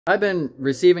I've been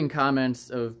receiving comments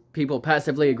of people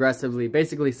passively aggressively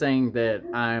basically saying that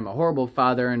I'm a horrible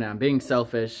father and I'm being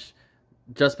selfish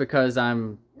just because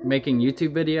I'm making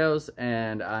YouTube videos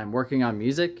and I'm working on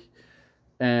music.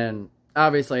 And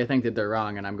obviously I think that they're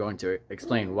wrong, and I'm going to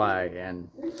explain why and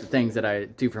the things that I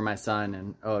do for my son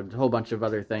and a whole bunch of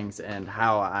other things and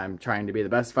how I'm trying to be the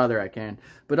best father I can.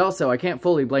 But also I can't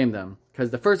fully blame them,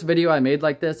 because the first video I made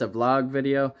like this, a vlog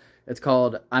video, it's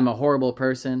called I'm a Horrible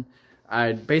Person.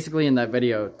 I basically in that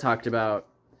video talked about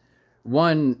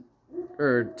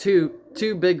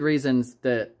two big reasons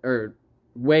that, or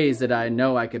ways that I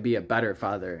know I could be a better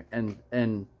father,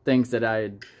 and things that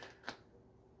I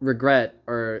regret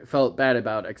or felt bad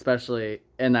about, especially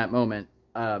in that moment.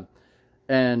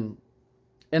 And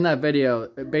in that video,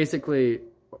 basically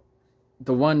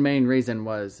the one main reason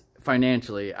was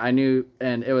financially. I knew,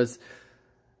 and it was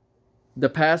the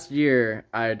past year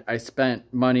I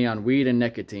spent money on weed and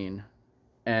nicotine.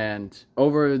 And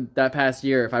over that past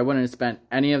year, if I wouldn't have spent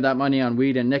any of that money on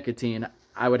weed and nicotine,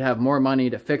 I would have more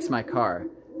money to fix my car.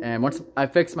 And once I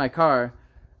fixed my car,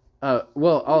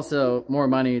 also more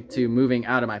money to moving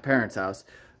out of my parents' house.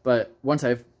 But once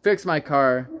I fixed my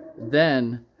car,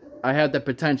 then I had the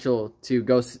potential to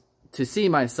go to see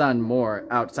my son more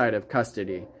outside of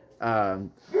custody.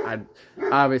 I'd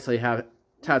obviously have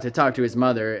to talk to his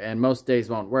mother, and most days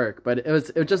won't work, but it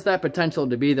was just that potential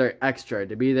to be there extra,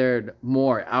 to be there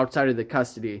more outside of the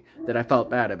custody that I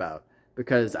felt bad about,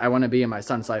 because I want to be in my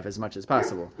son's life as much as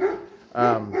possible.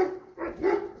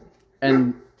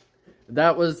 And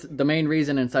that was the main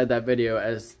reason inside that video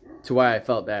as to why I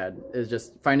felt bad. Is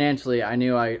just financially, I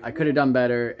knew I could have done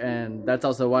better, and that's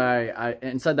also why I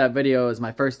inside that video is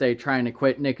my first day trying to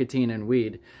quit nicotine and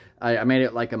weed. I made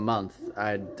it like a month.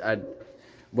 I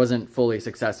wasn't fully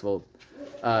successful,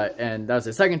 and that was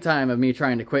the second time of me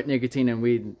trying to quit nicotine and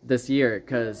weed this year,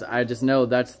 because I just know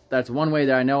that's one way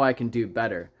that I know I can do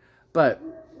better. But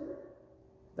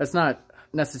that's not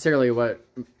necessarily what,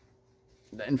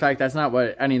 in fact, that's not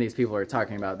what any of these people are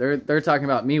talking about. They're talking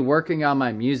about me working on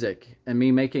my music and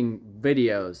me making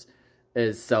videos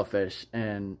is selfish,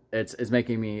 and it's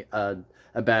making me a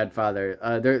bad father.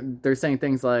 They're saying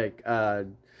things like,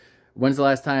 when's the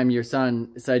last time your son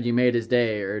said you made his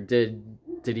day, or did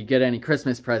he get any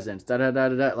Christmas presents,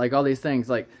 like all these things.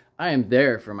 Like, I am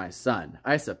there for my son.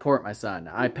 I support my son.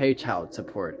 I pay child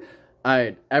support.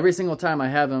 Every single time I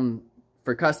have him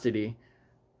for custody,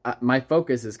 my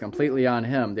focus is completely on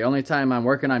him. The only time I'm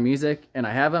working on music and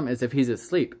I have him is if he's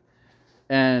asleep.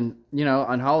 And, you know,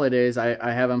 on holidays,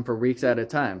 I have him for weeks at a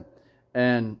time.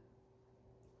 And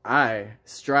I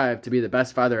strive to be the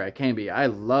best father I can be. I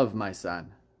love my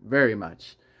son very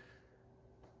much.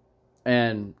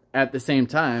 And at the same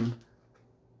time,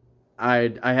 I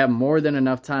have more than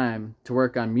enough time to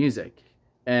work on music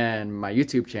and my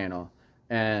YouTube channel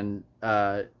and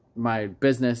my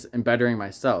business and bettering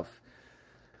myself.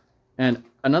 And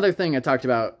another thing I talked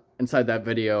about inside that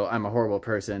video, I'm a Horrible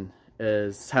Person,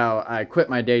 is how I quit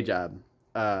my day job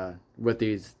with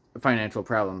these financial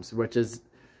problems, which has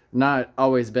not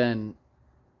always been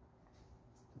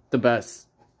the best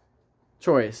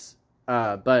choice.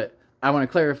 But I want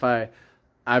to clarify,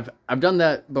 I've done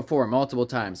that before multiple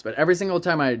times, but every single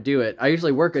time I do it, I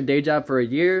usually work a day job for a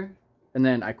year, and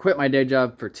then I quit my day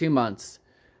job for 2 months,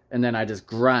 and then I just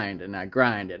grind and I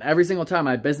grind, and every single time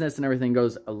my business and everything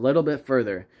goes a little bit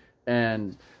further.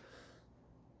 And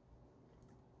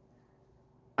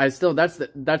I still,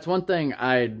 that's one thing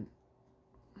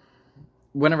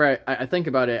whenever I think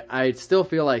about it, I still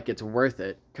feel like it's worth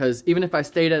it, because even if I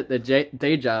stayed at the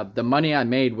day job, the money I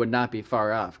made would not be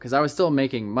far off, because I was still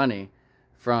making money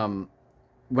from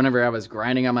whenever I was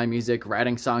grinding on my music,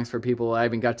 writing songs for people. I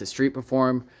even got to street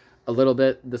perform a little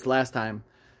bit this last time,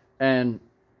 and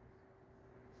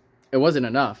it wasn't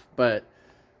enough, but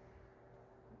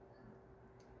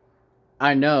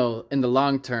I know in the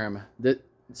long term, this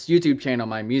YouTube channel,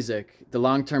 my music, the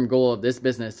long-term goal of this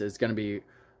business is going to be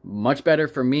much better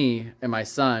for me and my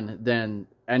son than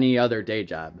any other day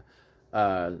job.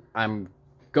 I'm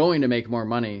going to make more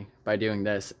money by doing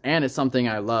this, and it's something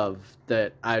I love,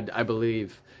 that I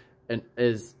believe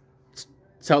is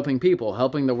helping people,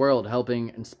 helping the world, helping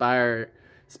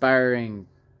inspiring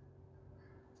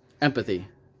empathy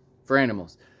for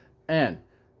animals. And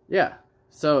yeah,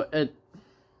 so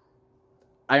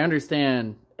I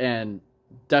understand and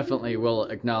definitely will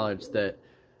acknowledge that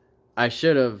I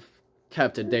should have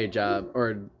kept a day job,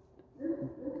 or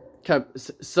kept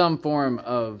some form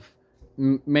of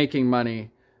making money,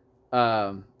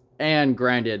 and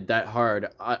grinded that hard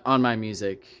on my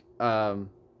music. But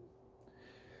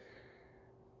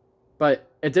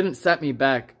it didn't set me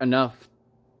back enough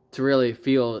to really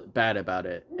feel bad about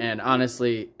it. And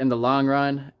honestly, in the long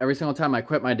run, every single time I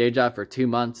quit my day job for 2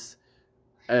 months,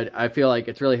 I feel like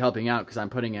it's really helping out because I'm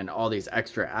putting in all these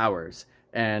extra hours.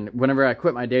 And whenever I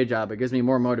quit my day job, it gives me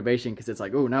more motivation because it's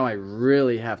like, oh, now I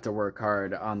really have to work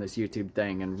hard on this YouTube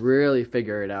thing and really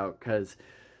figure it out, because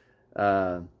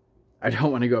I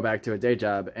don't want to go back to a day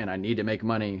job and I need to make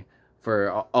money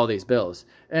for all these bills.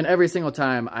 And every single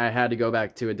time I had to go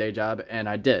back to a day job, and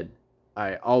I did.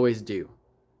 I always do.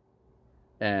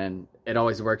 And it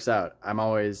always works out. I'm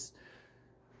always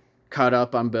caught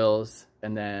up on bills,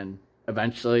 and then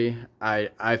eventually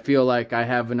I feel like I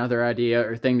have another idea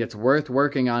or thing that's worth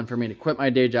working on for me to quit my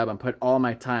day job and put all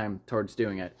my time towards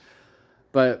doing it.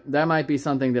 But that might be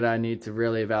something that I need to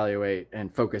really evaluate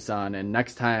and focus on. And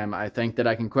next time I think that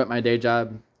I can quit my day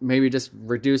job, maybe just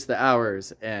reduce the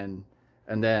hours and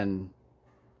then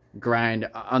grind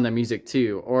on the music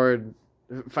too, or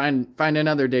find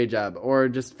another day job, or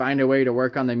just find a way to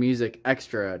work on the music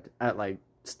extra at, like,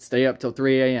 stay up till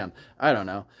 3 a.m. I don't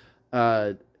know.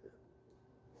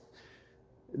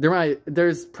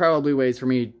 There's probably ways for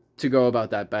me to go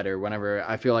about that better whenever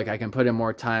I feel like I can put in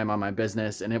more time on my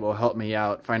business, and it will help me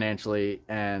out financially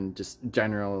and just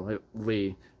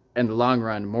generally in the long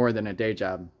run more than a day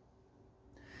job.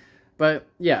 But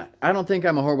yeah, I don't think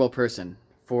I'm a horrible person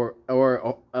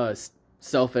or a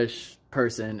selfish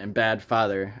person and bad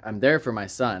father. I'm there for my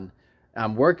son.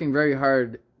 I'm working very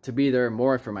hard to be there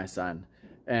more for my son.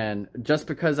 And just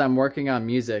because I'm working on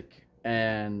music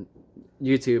and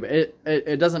YouTube,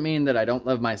 it doesn't mean that I don't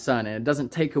love my son, and it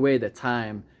doesn't take away the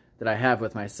time that I have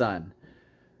with my son.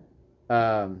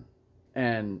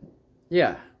 And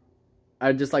yeah,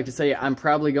 I'd just like to say I'm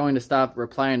probably going to stop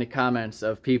replying to comments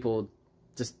of people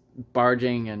just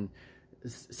barging and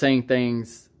saying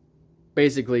things,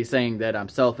 basically saying that I'm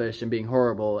selfish and being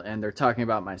horrible, and they're talking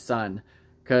about my son,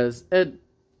 because it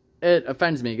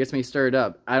offends me, gets me stirred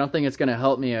up. I don't think it's going to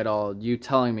help me at all, you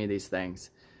telling me these things.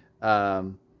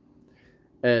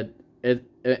 It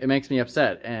makes me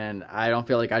upset, and I don't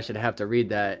feel like I should have to read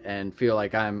that and feel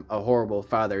like I'm a horrible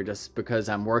father just because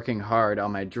I'm working hard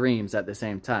on my dreams at the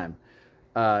same time.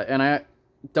 And I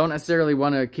don't necessarily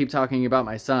want to keep talking about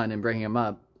my son and bringing him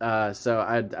up. So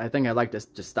I think I'd like to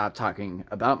just stop talking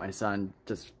about my son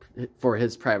just for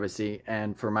his privacy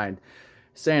and for my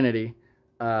sanity.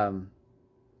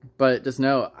 But just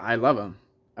know I love him.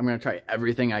 I'm going to try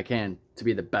everything I can to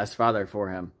be the best father for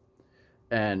him.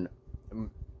 And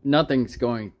nothing's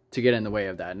going to get in the way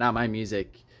of that. Not my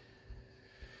music.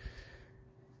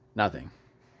 Nothing.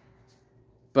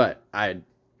 But I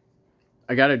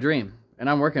got a dream, and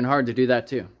I'm working hard to do that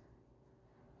too.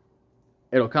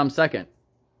 It'll come second,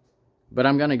 but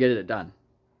I'm gonna get it done.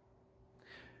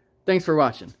 Thanks for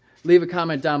watching. Leave a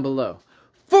comment down below.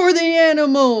 For the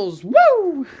animals!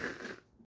 Woo!